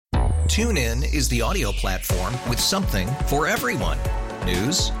TuneIn is the audio platform with something for everyone.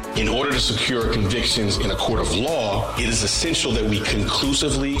 News. In order to secure convictions in a court of law, it is essential that we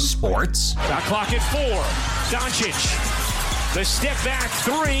conclusively. Sports. Shot clock at 4. Doncic. The step back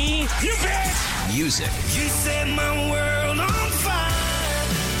 3. You bet. Music. You set my world on fire.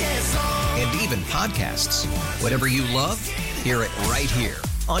 Yes, and even podcasts. Whatever you love, hear it right here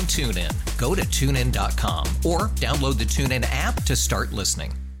on TuneIn. Go to TuneIn.com or download the TuneIn app to start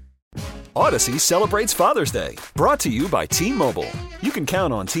listening. Odyssey celebrates Father's Day, brought to you by T-Mobile. You can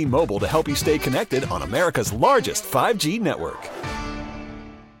count on T-Mobile to help you stay connected on America's largest 5G network.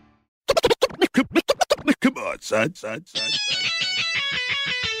 Come on, son.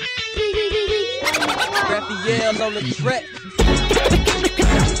 Raphael on the track.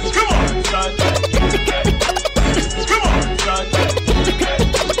 Come on, son. Come on, son.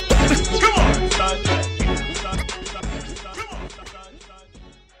 Come on, son.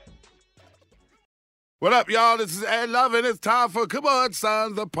 What up, y'all? This is Ed Love, and it's time for Come On,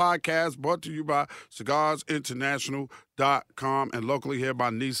 Son, the podcast brought to you by CigarsInternational.com and locally here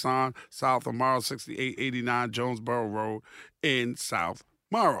by Nissan, South of Morrow, 6889 Jonesboro Road in South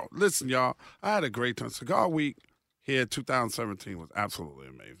Morrow. Listen, y'all, I had a great time. Cigar Week here 2017 was absolutely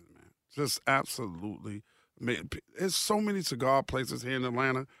amazing, man. Just absolutely amazing. There's so many cigar places here in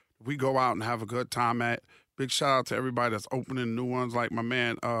Atlanta we go out and have a good time at. Big shout out to everybody that's opening new ones, like my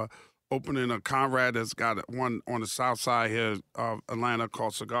man, opening a Conrad that's got one on the south side here of Atlanta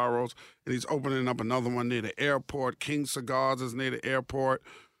called Cigarros, and he's opening up another one near the airport. King Cigars is near the airport.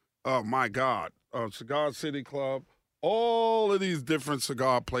 Oh, my God. Cigar City Club. All of these different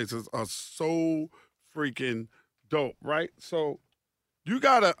cigar places are so freaking dope, right? So you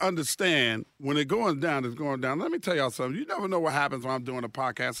got to understand when it's going down, it's going down. Let me tell y'all something. You never know what happens when I'm doing a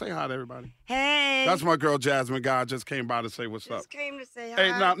podcast. Say hi to everybody. Hey. That's my girl, Jasmine Guy. Just came by to say what's up. Just came to say hi. Hey,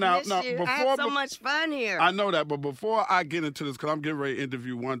 now, Miss you. I had so much fun here. I know that, but before I get into this, because I'm getting ready to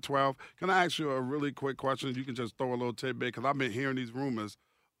interview 112, can I ask you a really quick question? You can just throw a little tidbit, because I've been hearing these rumors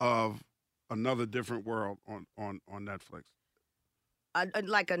of Another Different World on Netflix.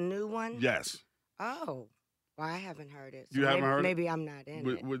 Like a new one? Yes. Oh. Well, I haven't heard it. So You haven't heard it? Maybe I'm not in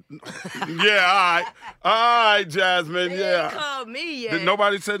it. Yeah, all right, Jasmine, They yeah. didn't call me yet. Did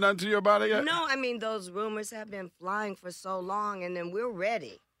nobody say nothing to you about it yet? No, I mean, those rumors have been flying for so long, and then we're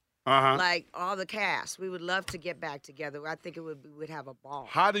ready. Uh-huh. Like, all the cast. We would love to get back together. I think we would have a ball.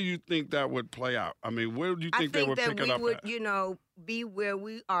 How do you think that would play out? I mean, where do you think they would pick it up I think that we would, at? be where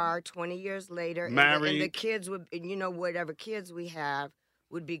we are 20 years later. Married. And the kids would, whatever kids we have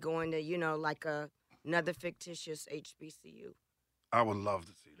would be going to, like another fictitious HBCU. I would love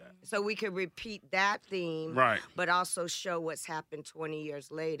to see that. So we could repeat that theme, Right. but also show what's happened 20 years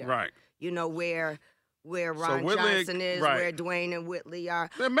later. Right. Where Ron Whitley- Johnson is, right. where Dwayne and Whitley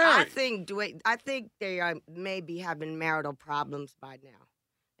are. They're married. I think they are maybe having marital problems by now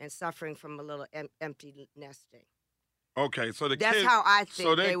and suffering from a little empty nesting. Okay, so That's how I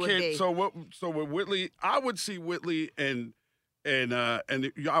think they would be. So with Whitley, I would see Whitley and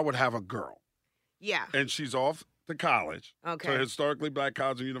I would have a girl. Yeah. And she's off to college. Okay. So historically black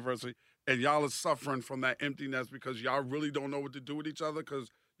college and university. And y'all are suffering from that emptiness because y'all really don't know what to do with each other because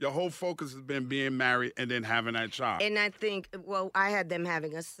your whole focus has been being married and then having that child. And I think, I had them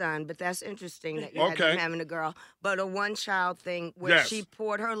having a son, but that's interesting that you had them having a girl. But a one-child thing where she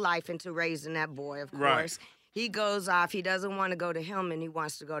poured her life into raising that boy, of course. Right. He goes off. He doesn't want to go to Hillman. He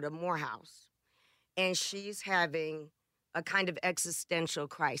wants to go to Morehouse. And she's having a kind of existential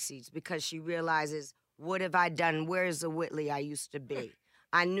crisis because she realizes, what have I done? Where's the Whitley I used to be?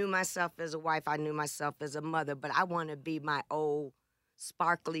 I knew myself as a wife. I knew myself as a mother, but I want to be my old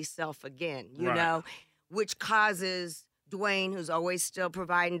sparkly self again, you know, which causes Dwayne, who's always still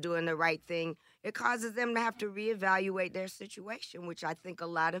providing, doing the right thing, it causes them to have to reevaluate their situation, which I think a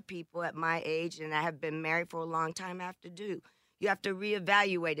lot of people at my age, and I have been married for a long time, have to do. You have to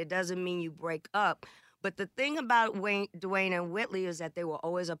reevaluate. It doesn't mean you break up. But the thing about Dwayne and Whitley is that they were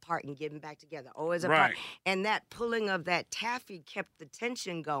always apart and getting back together, always apart. Right. And that pulling of that taffy kept the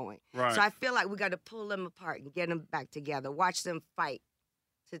tension going. Right. So I feel like we got to pull them apart and get them back together, watch them fight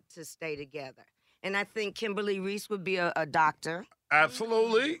to stay together. And I think Kimberly Reese would be a doctor.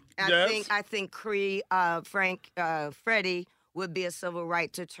 Absolutely. Yes. I think Freddie would be a civil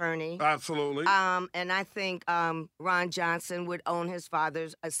rights attorney. Absolutely. And I think Ron Johnson would own his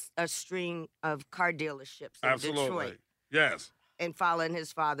father's a string of car dealerships in Detroit. Yes. And follow in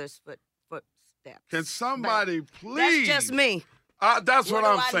his father's footsteps. Can somebody please? That's just me. That's what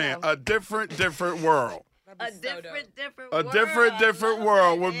I'm I saying. know? A different world. A different A world. different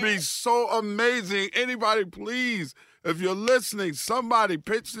world would be so amazing. Anybody, please If you're listening, somebody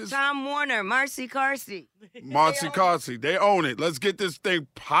pitch this. Tom Warner, Marcy Carsey. Marcy Carsey, they own it. Let's get this thing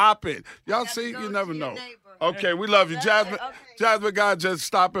popping. Y'all see? You never know. Okay, we love you. Jasmine. Okay. Jasmine Guy just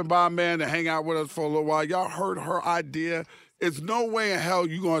stopping by, man, to hang out with us for a little while. Y'all heard her idea. It's no way in hell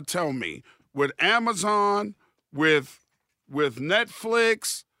you going to tell me with Amazon, with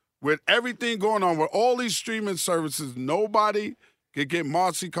Netflix, with everything going on, with all these streaming services, nobody could get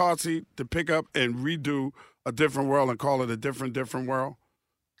Marcy Carsey to pick up and redo A Different World and call it A Different World.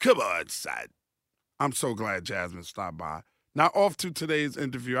 Come on, son. I'm so glad Jasmine stopped by. Now, off to today's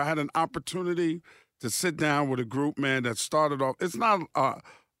interview. I had an opportunity to sit down with a group, man, that started off. It's not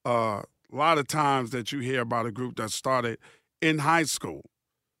a lot of times that you hear about a group that started in high school.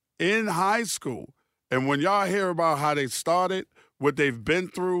 In high school. And when y'all hear about how they started, what they've been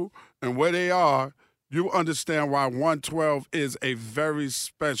through, and where they are, you understand why 112 is a very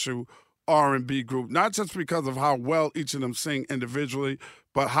special R&B group. Not just because of how well each of them sing individually,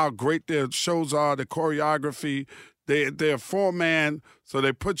 but how great their shows are, the choreography. They're four-man, so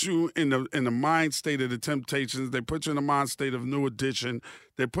they put you in the mind state of the Temptations. They put you in the mind state of New Edition.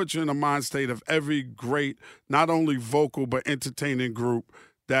 They put you in the mind state of every great, not only vocal but entertaining group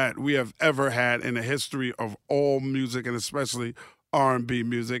that we have ever had in the history of all music, and especially R&B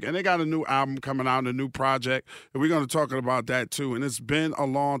music. And they got a new album coming out, a new project, and we're going to talk about that too. And it's been a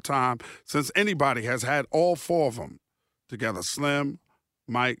long time since anybody has had all four of them together, Slim,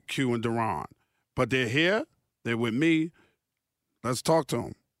 Mike, Q, and Deron. But they're here. They're with me. Let's talk to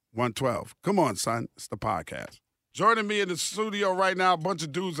them. 112. Come on, son. It's the podcast. Joining me in the studio right now, a bunch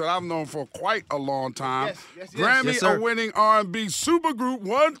of dudes that I've known for quite a long time. Yes, Grammy-winning R&B supergroup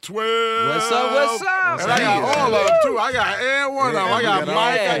 112. What's up? And I got all of them, too. I got one of them. I got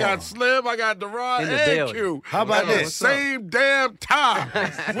Mike, I got Slim, I got Deron, and Q. How about at this? the same damn time.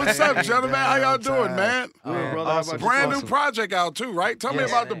 What's up, gentlemen? How y'all doing, man? Awesome. Brand new project out, too, right? Tell me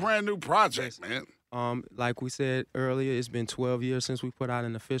about the brand new project, man. Like we said earlier, it's been 12 years since we put out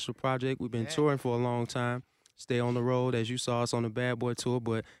an official project. We've been touring for a long time. Stay on the road, as you saw us on the Bad Boy tour,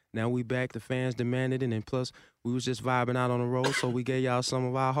 but now we back. The fans demanded it, and plus, we was just vibing out on the road, so we gave y'all some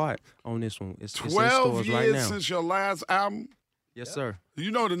of our heart on this one. It's 12 years right now. Since your last album? Yes, sir.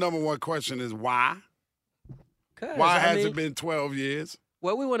 You know the number one question is why? Why has it been 12 years?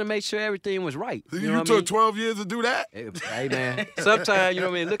 Well, we want to make sure everything was right. You took 12 years to do that? Hey, man. Sometimes, you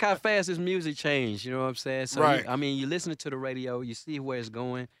know what I mean? Look how fast this music changed, you know what I'm saying? So, right. you listen to the radio, you see where it's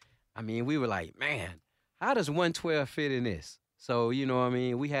going. I mean, we were like, man, how does 112 fit in this? So, you know what I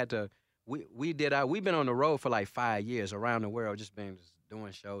mean? We had to, we've been on the road for like 5 years around the world, just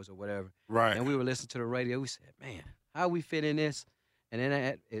doing shows or whatever. Right. And we were listening to the radio. We said, man, how we fit in this? And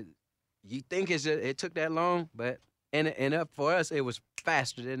then you think it took that long, but and up for us, it was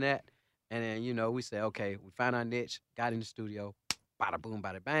faster than that. And then, you know, we said, okay, we found our niche, got in the studio, bada boom,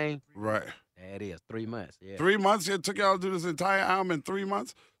 bada bang. Right. There it is, 3 months. Yeah. 3 months? It took y'all to do this entire album in 3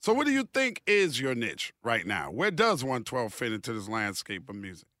 months? So what do you think is your niche right now? Where does 112 fit into this landscape of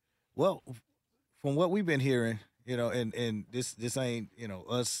music? Well, from what we've been hearing, you know, and this ain't, you know,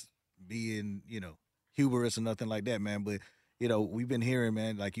 us being, you know, hubris or nothing like that, man. But, you know, we've been hearing,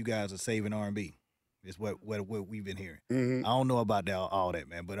 man, like you guys are saving R&B. Is what we've been hearing. Mm-hmm. I don't know about all that,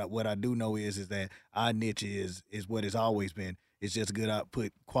 man. But what I do know is that our niche is what it's always been. It's just good out,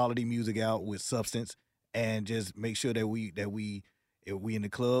 put quality music out with substance, and just make sure that we in the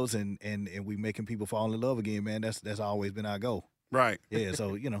clubs and we making people fall in love again, man. That's always been our goal. Right. Yeah.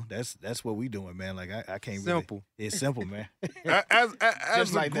 So you know that's what we doing, man. Like I can't simple. Really, it's simple, man.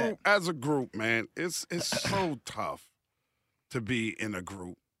 As a group, man, it's so tough to be in a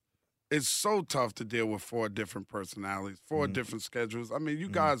group. It's so tough to deal with four different personalities, four different schedules. I mean, you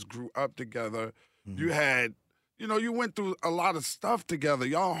guys grew up together. You had, you know, you went through a lot of stuff together.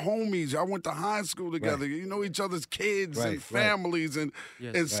 Y'all homies. Y'all went to high school together. Right. You know each other's kids and families, and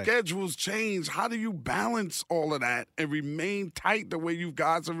schedules change. How do you balance all of that and remain tight the way you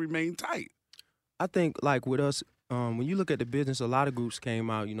guys have remained tight? I think, like, with us, when you look at the business, a lot of groups came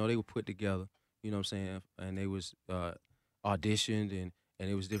out, you know, they were put together, you know what I'm saying, and they was auditioned and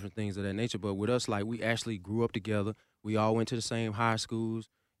it was different things of that nature. But with us, like, we actually grew up together. We all went to the same high schools.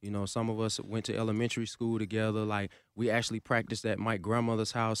 You know, some of us went to elementary school together. Like, we actually practiced at my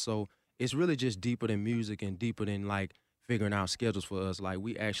grandmother's house. So it's really just deeper than music and deeper than, like, figuring out schedules for us. Like,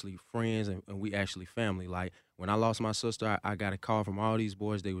 we actually friends and we actually family. Like, when I lost my sister, I got a call from all these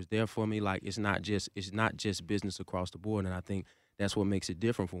boys. They was there for me. Like, it's not just business across the board. And I think that's what makes it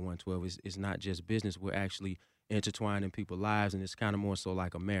different from 112. It's not just business. We're actually intertwined in people's lives, and it's kind of more so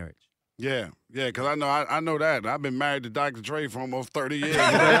like a marriage. Yeah, because I know that. I've been married to Dr. Dre for almost 30 years. You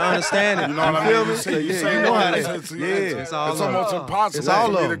better understand it. You know what I mean? You know how It's almost impossible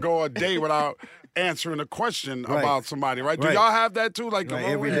for me to go a day without answering a question about somebody, right? Do y'all have that too? Like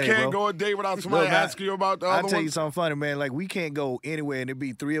every day, you can't bro. go a day without somebody asking you about the other one? I'll tell you something funny, man. Like, we can't go anywhere and it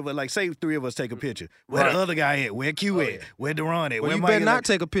be three of us. Like, say 3 of us take a picture. Where the other guy at? Where Q at? Where Deron at? Well, where you Mike better at? not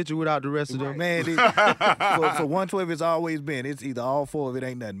take a picture without the rest of them. Man, for 112, it's always been. It's either all 4 of it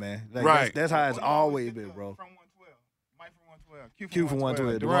ain't nothing, man. Like, that's how it's always been, bro. From 112, Mike from 112, Q from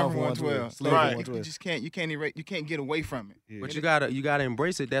 112, Deron from 112. Slade from 112. You can't get away from it. Yeah. But you gotta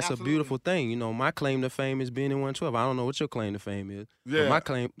embrace it. That's Absolutely. a beautiful thing. You know, my claim to fame is being in 112. I don't know what your claim to fame is. Yeah. But my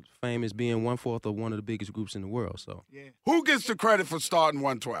claim to fame is being 1/4 of one of the biggest groups in the world. So Who gets the credit for starting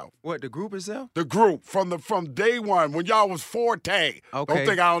 112? what, the group itself? The group from day one when y'all was Forte. Okay. Don't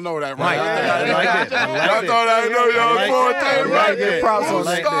think I don't know that, right? Mike. I thought I know y'all was Forte, right? Who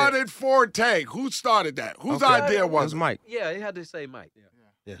that. started Forte? Who started that? Whose idea It was was it? Mike. Yeah, you had to say Mike.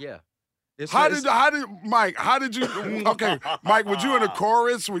 Yeah. How did Mike? How did you? Okay, Mike, was you in the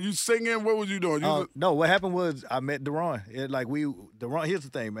chorus? Were you singing? What was you doing? No, what happened was I met Deron. Deron. Here's the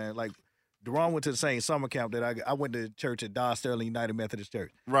thing, man. Like, Deron went to the same summer camp that I went to church at Dar Sterling United Methodist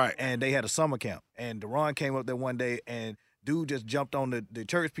Church. Right. And they had a summer camp. And Deron came up there one day and dude just jumped on the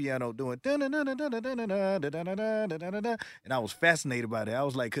church piano doing and I was fascinated by that. I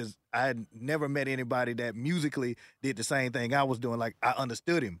was like, because I had never met anybody that musically did the same thing I was doing. Like, I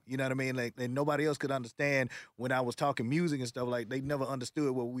understood him. You know what I mean? Like, and nobody else could understand when I was talking music and stuff. Like, they never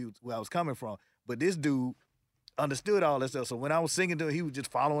understood where I was coming from. But this dude understood all that stuff. So when I was singing to him, he was just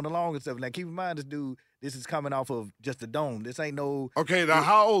following along and stuff. Now, keep in mind, this is coming off of just the dome. This ain't no. Okay, now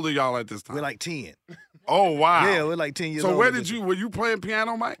how old are y'all at this time? We're like 10. Oh wow. Yeah, we're like 10 years old. So were you playing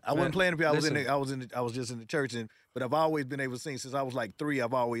piano, Mike? I wasn't playing the piano. I was just in the church, but I've always been able to sing since I was like 3.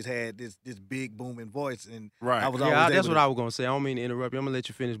 I've always had this big booming voice, and right. I was that's what I was gonna say. I don't mean to interrupt you. I'm gonna let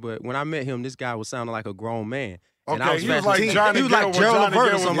you finish. But when I met him, this guy was sounding like a grown man. Okay, and I was he was like Johnny He was like Gerald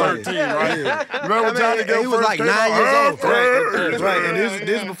Levert or somebody. 13, right? Remember when Johnny Gill he was first like came 9 out? years old. Right, and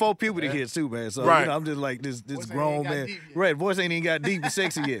this is before puberty hits too, man. So Right. you know, I'm just like this grown man. Right, voice ain't even got deep and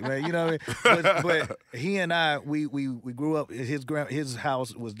sexy yet, man. You know what I mean? But he and I, we grew up. His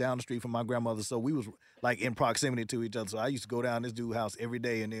house was down the street from my grandmother, so we was like in proximity to each other. So I used to go down this dude's house every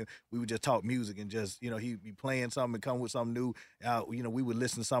day, and then we would just talk music and just, he'd be playing something and come with something new. We would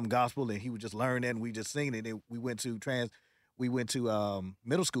listen to some gospel, and he would just learn that, and we just sing it. And we went to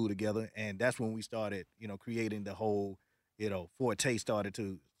middle school together, and that's when we started, creating the whole, Forte started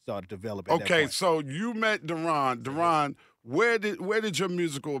to develop. At that Okay, point. so you met Deron. Deron, where did your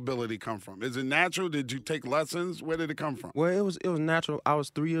musical ability come from? Is it natural? Did you take lessons? Where did it come from? Well, it was natural. I was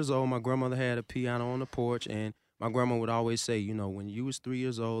 3 years old. My grandmother had a piano on the porch, and my grandma would always say, when you was 3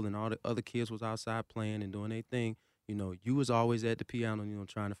 years old and all the other kids was outside playing and doing their thing, you was always at the piano,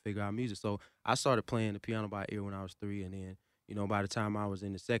 trying to figure out music. So I started playing the piano by ear when I was 3, and then, by the time I was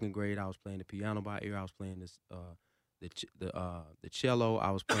in the 2nd grade, I was playing the piano by ear. I was playing this the cello. I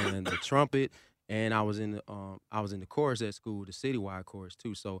was playing the trumpet, and I was in the chorus at school, the citywide chorus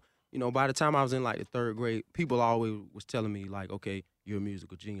too. So by the time I was in like the 3rd grade, people always was telling me like, okay, you're a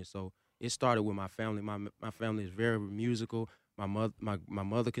musical genius. So it started with my family. My family is very musical. My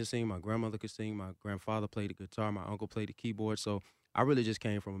mother can sing. My grandmother could sing. My grandfather played the guitar. My uncle played the keyboard. So I really just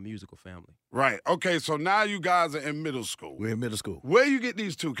came from a musical family. Right. Okay, so now you guys are in middle school. We're in middle school. Where you get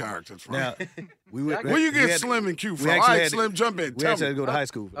these 2 characters from? Now, where you get Slim and Q from? All right, Slim, jump in. We actually had to go to high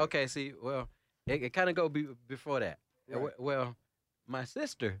school. Okay, see, well, it kind of go before that. Right. Well, my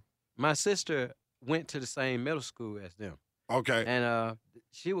sister went to the same middle school as them. Okay. And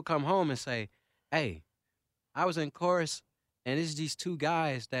she would come home and say, hey, I was in chorus, and it's these 2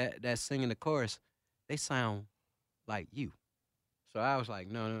 guys that sing in the chorus. They sound like you. So I was like,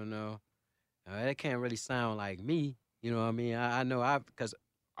 no. That can't really sound like me. You know what I mean? I know because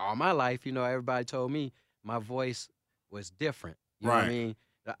all my life, everybody told me my voice was different. You know what I mean?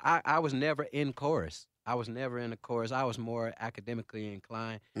 I was never in chorus. I was never in the chorus. I was more academically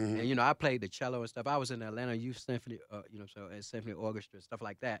inclined. Mm-hmm. And, I played the cello and stuff. I was in the Atlanta Youth Symphony, Symphony Orchestra, stuff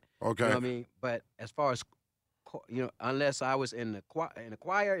like that. Okay. You know what I mean? But as far as, unless I was in the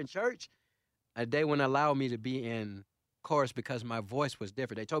choir in church, they wouldn't allow me to be in chorus because my voice was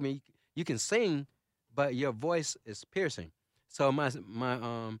different. They told me you can sing, but your voice is piercing. So my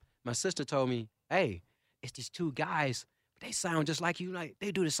sister told me, hey, it's these 2 guys, but they sound just like you. Like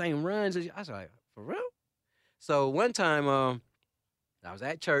they do the same runs as you. I was like, for real? So one time I was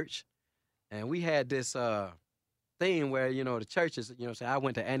at church, and we had this thing where the churches. I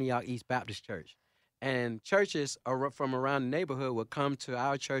went to Antioch East Baptist Church, And churches from around the neighborhood would come to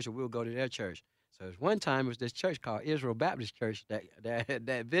our church, or we'll go to their church. So there's one time it was this church called Israel Baptist Church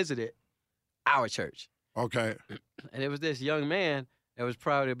that visited our church. Okay. And it was this young man that was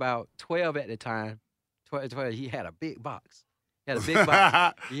probably about 12 at the time. 12, he had a big box. He had a big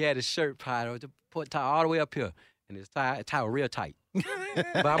box. He had his shirt tied all the way up here, and his tie real tight.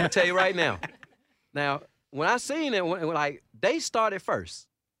 But I'm gonna tell you right now. Now, when I seen it, when like they started first.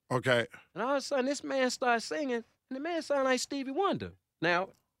 Okay. And all of a sudden, this man started singing, and the man sounded like Stevie Wonder. Now,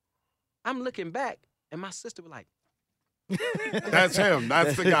 I'm looking back, and my sister was like, "That's him.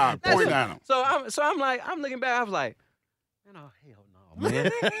 That's the guy. Point at him." So I'm looking back. I was like, hell no, man.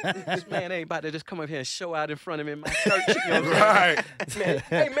 This man ain't about to just come up here and show out in front of me in my church. You know what I'm saying? Right. Man,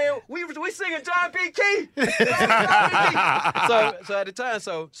 hey man, we singing John P. Key. So at the time,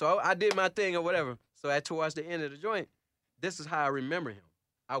 so I did my thing or whatever. So towards the end of the joint, this is how I remember him.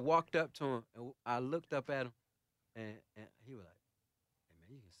 I walked up to him and I looked up at him, and he was like, "Hey man,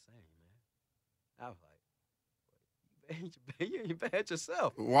 you can sing, man." I was like, "You ain't bad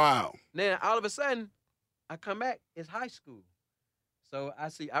yourself." Wow. Then all of a sudden, I come back. It's high school, so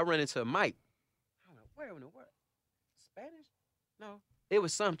I run into Mike. I'm like, "Where in the world? Spanish? No, it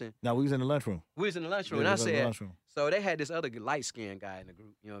was something." No, we was in the lunchroom. We was in the lunchroom, and I said, so they had this other light-skinned guy in the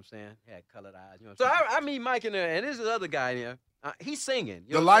group, you know what I'm saying? He had colored eyes, you know what I'm saying? So I meet Mike in there, and there's this other guy in there. He's singing.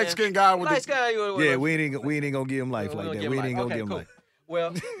 You know the light-skinned guy with the... guy. Yeah, we ain't gonna give him life like that. We ain't gonna give him life.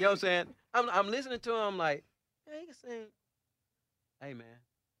 Well, you know what I'm saying? I'm listening to him, I'm like, yeah, he can sing. Hey, man,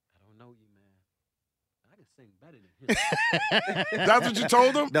 I don't know you, man. I can sing better than him. That's what you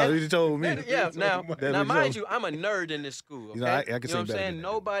told him? No, you told me. Yeah, now mind you, I'm a nerd in this school, okay? You know, I can you know sing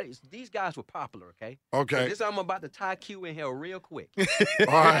what I'm better saying? These guys were popular, okay? Okay. So this I'm about to tie Q in here real quick.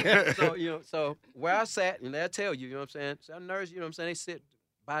 All right. So where I sat, and they'll tell you, you know what I'm saying? So nerds, you know what I'm saying? They sit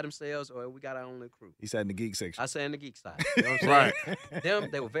by themselves, or we got our own little crew. He sat in the geek section. I sat in the geek side. You know what I'm saying?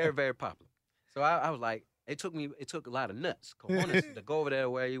 Right. They were very, very popular. So I was like, it took a lot of nuts, cojones, to go over there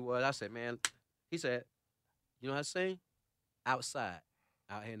where he was. I said, man, he said, you know how to sing? Outside,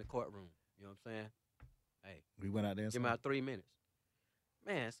 out here in the courtroom. You know what I'm saying? Hey. We went out there and give him out 3 minutes.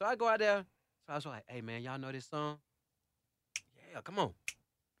 Man, so I go out there. So I was like, hey, man, y'all know this song? Yeah, come on.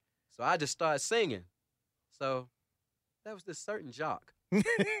 So I just started singing. So that was this certain jock. He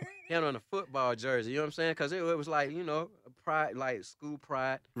had on a football jersey, you know what I'm saying? Because it was like, you know, pride, like school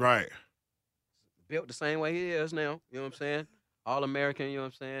pride. Right. Built the same way he is now, you know what I'm saying? All-American, you know what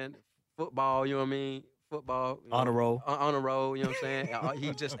I'm saying? Football, you know what I mean? Football. On the roll. On the roll, you know what I'm saying?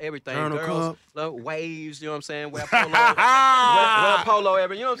 He just everything. Colonel Girls, love waves, you know what I'm saying? Wear polo, wear polo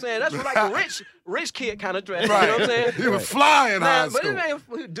every, you know what I'm saying? That's like a rich kid kind of dress, right. You know what I'm saying? He was flying in high school. But this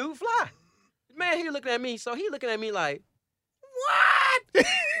man, dude fly. Man, he looking at me, so he looking at me like, what?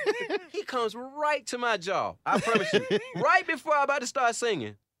 He comes right to my jaw, I promise you. Right before I'm about to start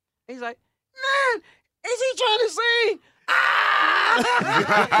singing. He's like, man, is he trying to sing?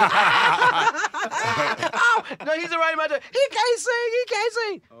 Oh, no, he's right about that. He can't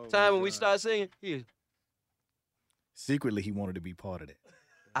sing. Oh, Time when we start singing, secretly he wanted to be part of that.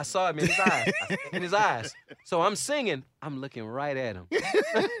 I saw him in his eyes. So I'm singing, I'm looking right at him. So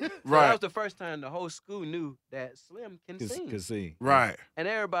that was the first time the whole school knew that Slim can sing. Can sing. Right. And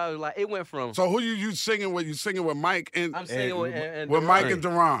everybody was like, it went from. So who you singing with? You singing with Mike and I'm singing with Mike and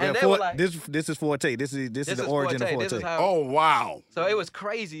Deron. And yeah, they were like, this is Forte. This is the origin of Forte. Oh wow. So it was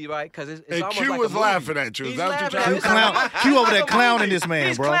crazy, right? Because it's and almost Q like was a movie. laughing at you. Is He's that what laughing you're trying to say? Q over there clowning this man,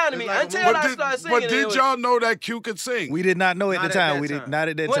 He's bro. clowning me until I started singing. But did y'all know that Q could sing? We did not know at the time. We did not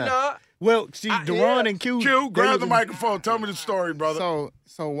at that time. No. Well, see, Deron and Q. Q, grab the microphone. Tell me the story, brother.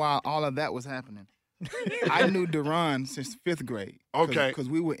 So while all of that was happening, I knew Deron since 5th grade. Okay. Because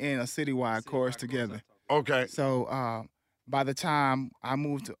we were in a citywide chorus together. Okay. So by the time I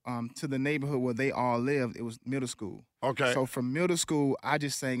moved to the neighborhood where they all lived, it was middle school. Okay. So from middle school, I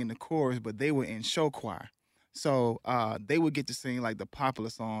just sang in the chorus, but they were in show choir. So they would get to sing like the popular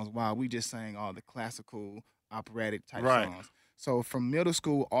songs while we just sang all the classical, operatic type songs. So from middle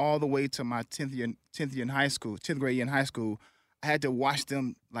school all the way to my 10th year in high school, 10th grade year in high school, I had to watch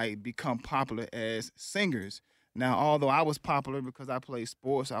them like become popular as singers. Now, although I was popular because I played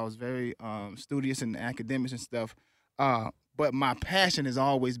sports, I was very studious in academics and stuff. But my passion has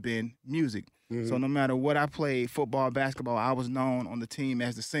always been music. Mm-hmm. So no matter what I played, football, basketball, I was known on the team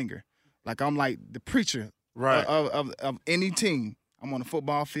as the singer. Like I'm like the preacher of any team. I'm on the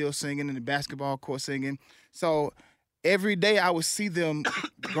football field singing, in the basketball court singing. So every day I would see them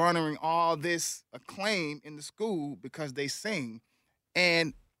garnering all this acclaim in the school because they sing.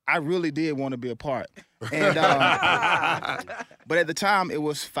 And I really did want to be a part. And but at the time, it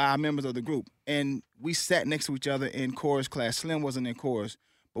was 5 members of the group. And we sat next to each other in chorus class. Slim wasn't in chorus,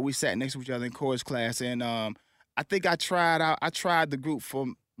 but we sat next to each other in chorus class. And I think I tried the group for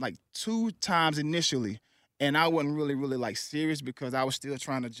like 2 times initially, and I wasn't really like serious because I was still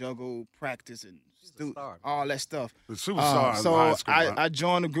trying to juggle practice and do all that stuff. The superstar. So in high school, I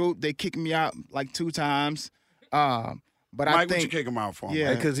joined the group. They kicked me out like 2 times. But Mike, I think, what you kick him out for?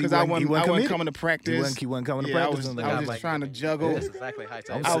 yeah, because I wasn't coming to practice. He wasn't coming to Yeah, practice. I was just trying to juggle. That's exactly how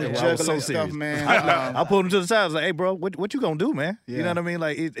I was juggling stuff, man. I pulled him to the side. I was like, "Hey, bro, what you gonna do, man? You Yeah. know what I mean?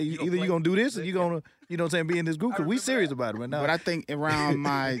 Like, either you gonna do this, or you gonna, you know what I'm saying, be in this group because we serious about it right now." But I think around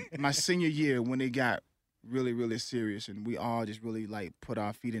my senior year when it got really serious and we all just really like put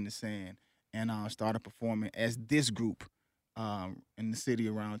our feet in the sand and started performing as this group in the city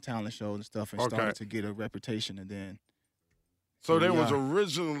around talent shows and stuff and started to get a reputation. And then So there was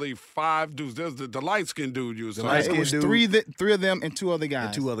originally 5 dudes. There's the light-skinned dude you was talking about. it was three of them and 2 other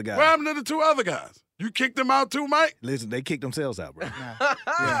guys. What happened to the 2 other guys? You kicked them out too, Mike? Listen, they kicked themselves out, bro.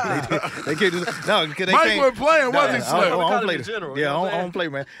 They kicked no, because they Mike can't. wasn't playing, was he, Slim? I don't play. general, Yeah, you know what I I'm don't play,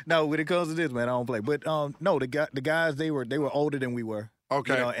 man. No, when it comes to this, man, I don't play. But no, the guys they were older than we were.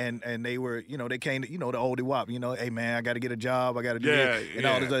 Okay. You know, and they were, they came, the oldie wop, hey man, I got to get a job, I got to do this, and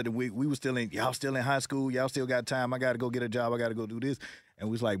all this other. We were still y'all still in high school, y'all still got time, I got to go get a job, I got to go do this, and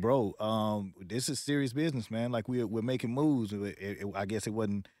we was like, bro, this is serious business, man. Like we're making moves. I guess it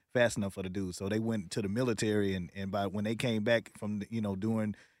wasn't fast enough for the dudes, so they went to the military, and by when they came back from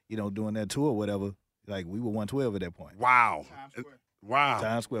doing that tour or whatever, like we were 112 at that point. Wow. Wow.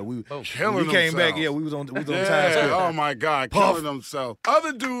 Times Square. We killing came back, themselves. we was on Times Yeah, Square. oh my God, Puff. killing themselves.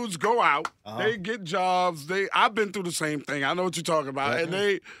 Other dudes go out, they get jobs. I've been through the same thing. I know what you're talking about. And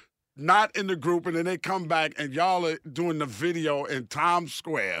they not in the group, and then they come back, and y'all are doing the video in Times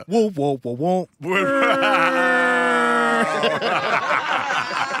Square. Whoa, whoa, whoa, whoa. With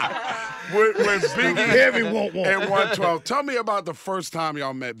Biggie Heavy whoa, whoa. and 112. Tell me about the first time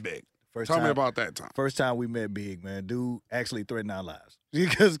y'all met Big. Tell me about that time. First time we met Big, man. Dude actually threatened our lives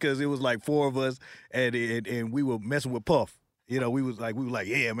because it was like 4 of us, and we were messing with Puff. We were like,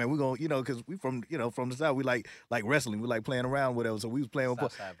 yeah, man, we gonna, because we from the South, we like wrestling, we like playing around, whatever. So we was playing with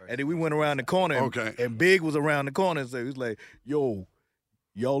Puff, and then we went around the corner, and Big was around the corner, so he was like, yo,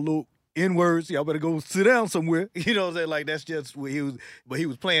 y'all look N-words, y'all better go sit down somewhere. You know what I'm saying? Like that's just where he was, but he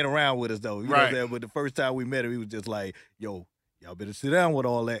was playing around with us though. You know what I'm saying? But the first time we met him, he was just like, yo, y'all better sit down with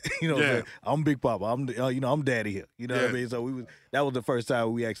all that. You know what I'm saying? I'm Big Papa. I'm daddy here. You know what I mean? So that was the first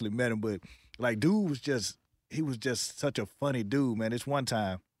time we actually met him. But like, dude was just such a funny dude, man. This one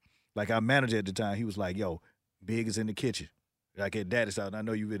time, like our manager at the time, he was like, yo, Big is in the kitchen. Like at Daddy's house. I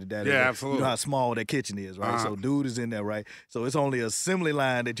know you've been at Daddy's house. Yeah, absolutely. You know how small that kitchen is, right? So dude is in there, right? So it's only a assembly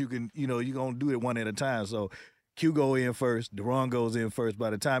line that you can, you're going to do it one at a time. So Q go in first, Deron goes in first.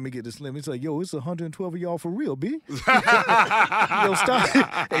 By the time he get to Slim, he's like, yo, it's 112 of y'all for real, B. Yo, stop.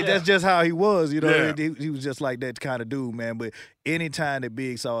 Hey, that's just how he was, He was just like that kind of dude, man. But anytime that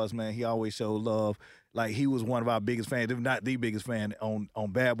Big saw us, man, he always showed love. Like, he was one of our biggest fans, if not the biggest fan on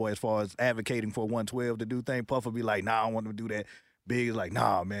Bad Boy as far as advocating for 112 to do things. Puff would be like, nah, I don't want to do that. Big is like,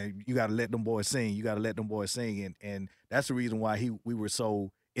 nah, man, you got to let them boys sing. You got to let them boys sing. And that's the reason why we were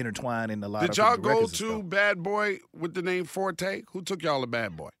so intertwined in a lot of Did y'all go records to Bad Boy with the name Forte? Who took y'all to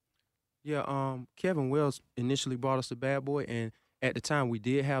Bad Boy? Yeah, Kevin Wells initially brought us to Bad Boy, and at the time we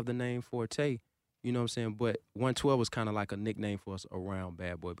did have the name Forte, you know what I'm saying? But 112 was kind of like a nickname for us around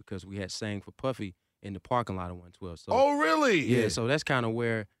Bad Boy because we had sang for Puffy in the parking lot of 112. So, oh, really? Yeah, so that's kind of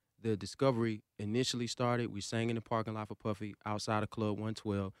where the discovery initially started. We sang in the parking lot for Puffy outside of Club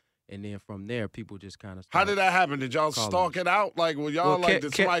 112. And then from there, people just kind of How did that happen? Did y'all stalk it out? Like, were y'all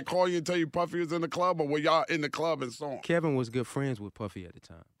did somebody call you and tell you Puffy was in the club, or were y'all in the club and so on? Kevin was good friends with Puffy at the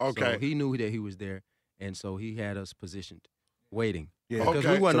time. Okay. So he knew that he was there, and so he had us positioned, waiting. Yeah, because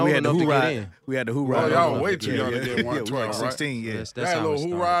we wasn't so old enough to get in. We had the who Oh, ride. y'all way too young to get We 112, were like right? 16, yeah. That's That how little it who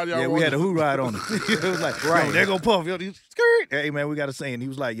started. ride y'all Yeah, we had a who ride on it. It was like, yo, there go Puff. Yo, skirt. Hey, man, we got to sing. And he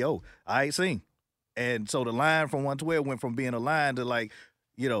was like, yo, I ain't sing. And so the line from 112 went from being a line to like,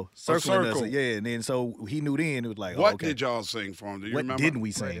 circling us. Yeah, and then so he knew then, it was like, what did y'all sing for him? Do you what remember? didn't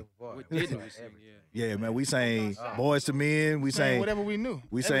we sing? What didn't we sing? Yeah, man, we sang Boys to Men. We sang whatever we knew.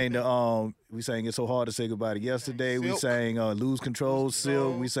 We sang we sang It's So Hard to Say Goodbye to Yesterday. We sang Lose Control,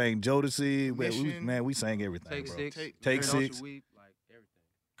 Silk. We sang Jodeci. We sang everything, bro. Take Six.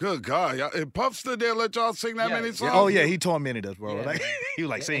 Good God, y'all, and Puff stood there and let y'all sing that many songs? Oh yeah, he tormented us, bro. Yeah, Like he was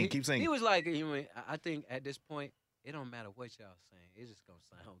like, sing, keep singing. He was like, I think at this point, it don't matter what y'all sing. It's just gonna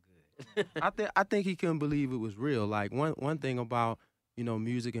sound good. I think he couldn't believe it was real. Like one thing about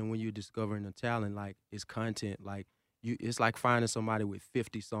music and when you're discovering the talent, like it's content. Like it's like finding somebody with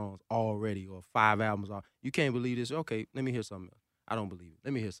 50 songs already or 5 albums. You can't believe this. Okay, let me hear something else. I don't believe it.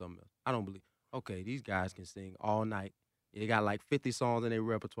 Let me hear something else. I don't believe it. Okay, these guys can sing all night. They got like 50 songs in their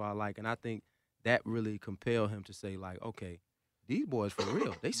repertoire, and I think that really compelled him to say, like, okay, these boys for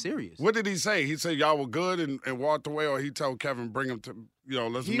real. They serious. What did he say? He said y'all were good and walked away, or he told Kevin bring him to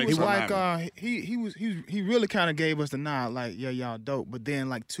let's make something happen. He really kind of gave us the nod, like, yeah, y'all dope. But then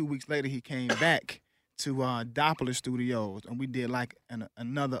like 2 weeks later, he came back to Doppler Studios, and we did like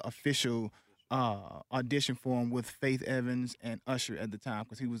another official audition for him with Faith Evans and Usher at the time,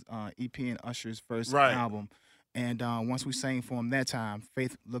 because he was EP and Usher's first album. And once we sang for him that time,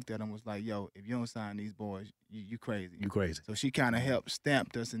 Faith looked at him and was like, yo, if you don't sign these boys, you crazy. You crazy. So she kind of helped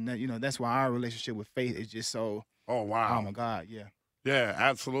stamped us, and that, that's why our relationship with Faith is just so. Oh, wow. Oh, my God, yeah. Yeah,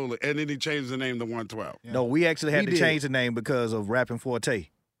 absolutely. And then he changed the name to 112. Yeah. No, we actually had to change the name because of Rapping Forte.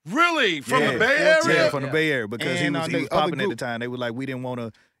 Really? From the Bay Area? Yeah, from the Bay Area, because he was popping at group. the time. They were like, we didn't want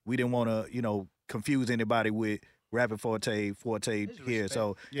to, confuse anybody with Rapping Forte here.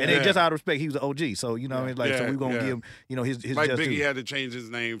 So and then just out of respect, he was an OG. So so we're gonna give him, his like just Biggie due. had to change his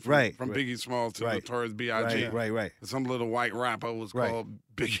name from Biggie Smalls to Notorious B.I.G. Right. Some little white rapper was called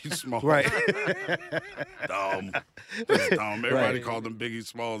Biggie Smalls. Right. Dumb. Just dumb. Everybody called him Biggie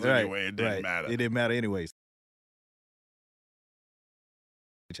Smalls anyway. It didn't matter. It didn't matter anyways.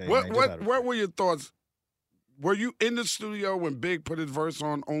 What were your thoughts? Were you in the studio when Big put his verse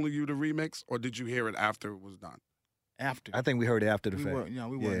on Only You the Remix, or did you hear it after it was done? After. I think we heard it after the fact.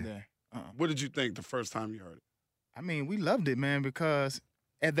 We weren't there. What did you think the first time you heard it? I mean, we loved it, man, because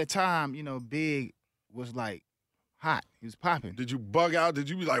at the time, Big was like hot. He was popping. Did you bug out? Did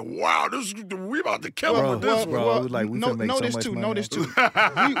you be like, wow, we about to kill him with this one? Bro, like, we no, make so much money. Notice too.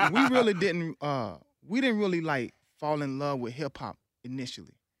 we really didn't. We didn't really like fall in love with hip hop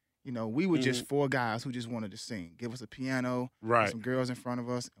initially. We were just four guys who just wanted to sing. Give us a piano, some girls in front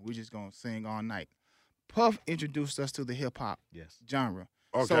of us, and we just gonna sing all night. Puff introduced us to the hip hop genre.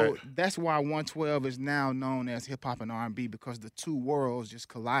 Okay. So that's why 112 is now known as hip hop and R&B, because the two worlds just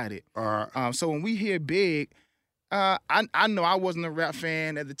collided. So when we hear Big, I know I wasn't a rap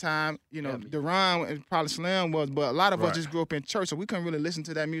fan at the time. Deron and probably Slim was, but a lot of us just grew up in church, so we couldn't really listen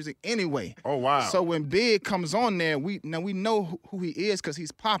to that music anyway. Oh, wow. So when Big comes on there, we know who he is because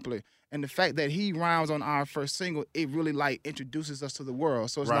he's popular. And the fact that he rhymes on our first single, it really introduces us to the world.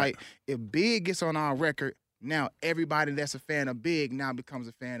 So it's like if Big gets on our record, now everybody that's a fan of Big now becomes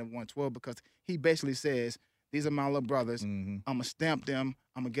a fan of 112, because he basically says, these are my little brothers. I'm going to stamp them.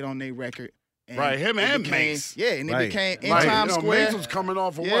 I'm going to get on their record. And him and Mace. Yeah, and it became in Times Square. Mace was coming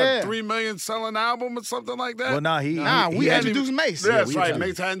off of what, 3 million selling album or something like that? Well, we introduced Mace. Yeah, that's right.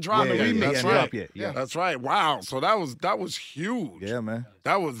 Mace hadn't dropped the remix. That's right. Yeah. That's right. Wow. So that was huge. Yeah, man.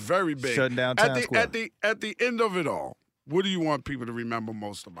 That was very big. Shutting down Times Square. At the end of it all, what do you want people to remember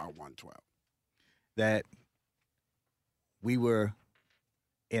most about 112? That we were,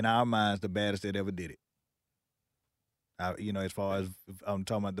 in our minds, the baddest that ever did it. As far as I'm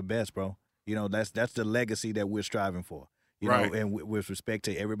talking about the best, bro. That's the legacy that we're striving for. know, and with respect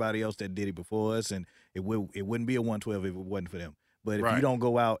to everybody else that did it before us, and it wouldn't be a 112 if it wasn't for them. But if you don't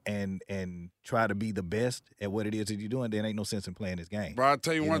go out and try to be the best at what it is that you're doing, then ain't no sense in playing this game. Bro, I'll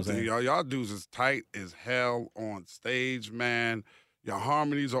tell you one thing, y'all dudes is tight as hell on stage, man. Your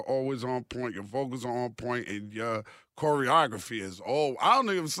harmonies are always on point. Your vocals are on point, and your choreography is I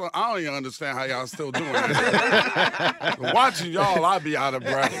don't even understand how y'all still doing it. Watching y'all, I be out of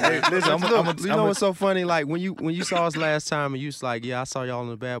breath. Hey, listen, you know what's so funny? Like when you saw us last time, and you was like, "Yeah, I saw y'all on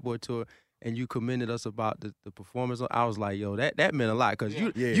the Bad Boy tour," and you commended us about the performance. I was like, "Yo, that meant a lot," because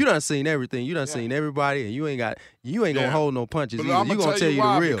you done seen everything, you done seen everybody, and you ain't gonna hold no punches. But either. I'm gonna tell you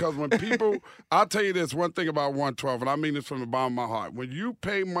the real. Because when people, I'll tell you this one thing about 112, and I mean this from the bottom of my heart. When you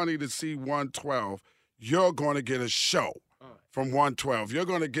pay money to see 112, you're going to get a show from 112. You're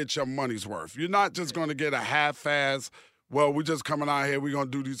going to get your money's worth. You're not just going to get a half-ass, well, we're just coming out here, we're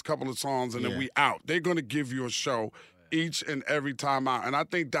going to do these couple of songs, and then we out. They're going to give you a show each and every time out. And I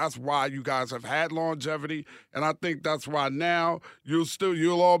think that's why you guys have had longevity, and I think that's why now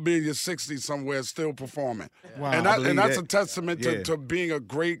you'll all be in your 60s somewhere still performing. Wow. And that's a testament to being a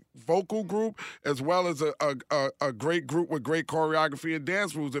great vocal group as well as a great group with great choreography and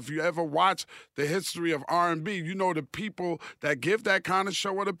dance moves. If you ever watch the history of R&B, you know the people that give that kind of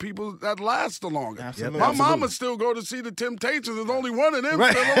show are the people that last the longest. Absolutely. My mama still go to see the Temptations. There's only one of them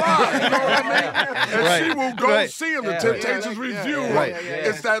still alive. You know what I mean? And she will go see them. The Temptations review. Right.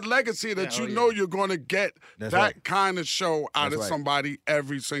 It's that legacy that you know you're going to get that kind of show out of somebody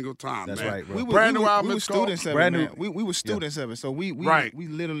every single time. That's man. right, bro. Brand new album. We were students of it, man. We were students of it. So we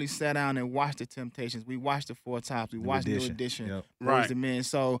literally sat down and watched the Temptations. We watched the Four Tops. We watched New Edition. Boyz II Men.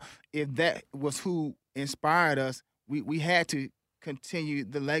 So if that was who inspired us, we had to continue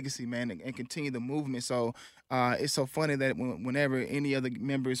the legacy, man, and continue the movement. So it's so funny that whenever any other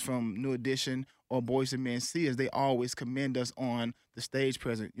members from New Edition or Boyz II Men see us, they always commend us on the stage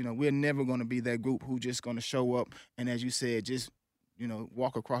presence. You know, we're never going to be that group who just going to show up and, as you said, just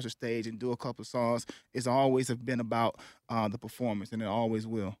walk across the stage and do a couple of songs. It's always been about the performance, and it always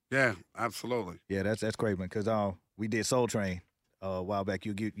will. Yeah, absolutely. Yeah, that's great, man. Because we did Soul Train a while back.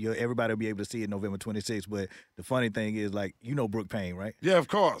 Everybody will be able to see it November 26th. But the funny thing is, like, Brooke Payne, right? Yeah, of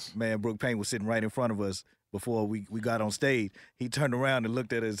course. Man, Brooke Payne was sitting right in front of us before we got on stage. He turned around and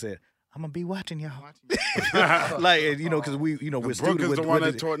looked at us and said, "I'm gonna be watching y'all." Like, because we're Brooke students. is the one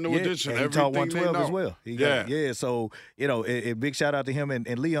that taught New Edition. He taught Everything 112 they know. as well. So a big shout out to him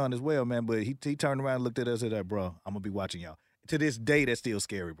and Leon as well, man. But he turned around and looked at us and said, "Bro, I'm gonna be watching y'all." To this day, that's still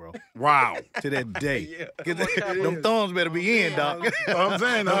scary, bro. Wow. To that day. Them thumbs better be in, dog. I'm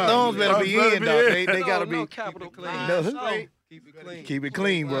saying, them thumbs better be in, dog. They gotta be. Capital clean. Keep it clean. Keep it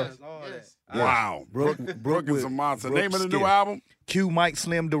clean, bro. Yes. Wow. Brooke is a monster. Name of the new album? Q Mike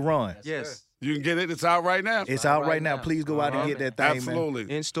Slim Duran. Yes. You can get it. It's out right now. It's out right now. Please go out and get that thing, Absolutely.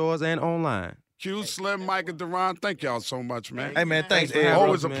 man. In stores and online. Q, Slim, Mike, and Duran, thank y'all so much, man. Hey, man, thanks, Ed.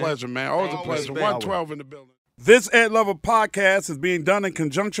 Always a man. pleasure, man. Always a pleasure. Respect. 112 in the building. This Ed Lover podcast is being done in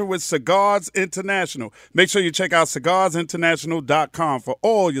conjunction with Cigars International. Make sure you check out cigarsinternational.com for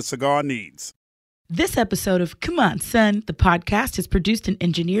all your cigar needs. This episode of Come On, Son, the podcast is produced and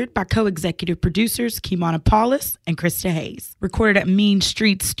engineered by co-executive producers Kimana Paulus and Krista Hayes. Recorded at Mean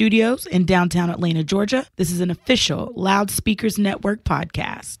Street Studios in downtown Atlanta, Georgia, this is an official Loudspeakers Network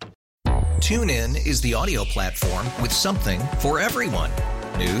podcast. TuneIn is the audio platform with something for everyone.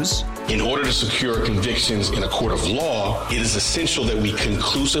 News. In order to secure convictions in a court of law, it is essential that we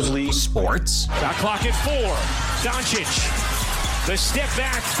conclusively. Sports. Shot clock at 4. Doncic. The step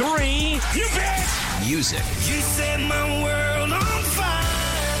back 3. You bet. Music. You set my world on fire.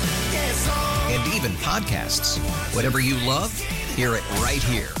 Yes, and even podcasts. Whatever you love, hear it right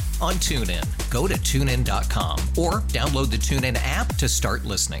here on TuneIn. Go to TuneIn.com or download the TuneIn app to start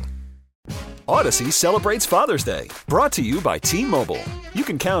listening. Odyssey celebrates Father's Day, brought to you by T-Mobile. You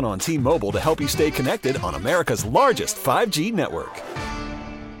can count on T-Mobile to help you stay connected on America's largest 5G network.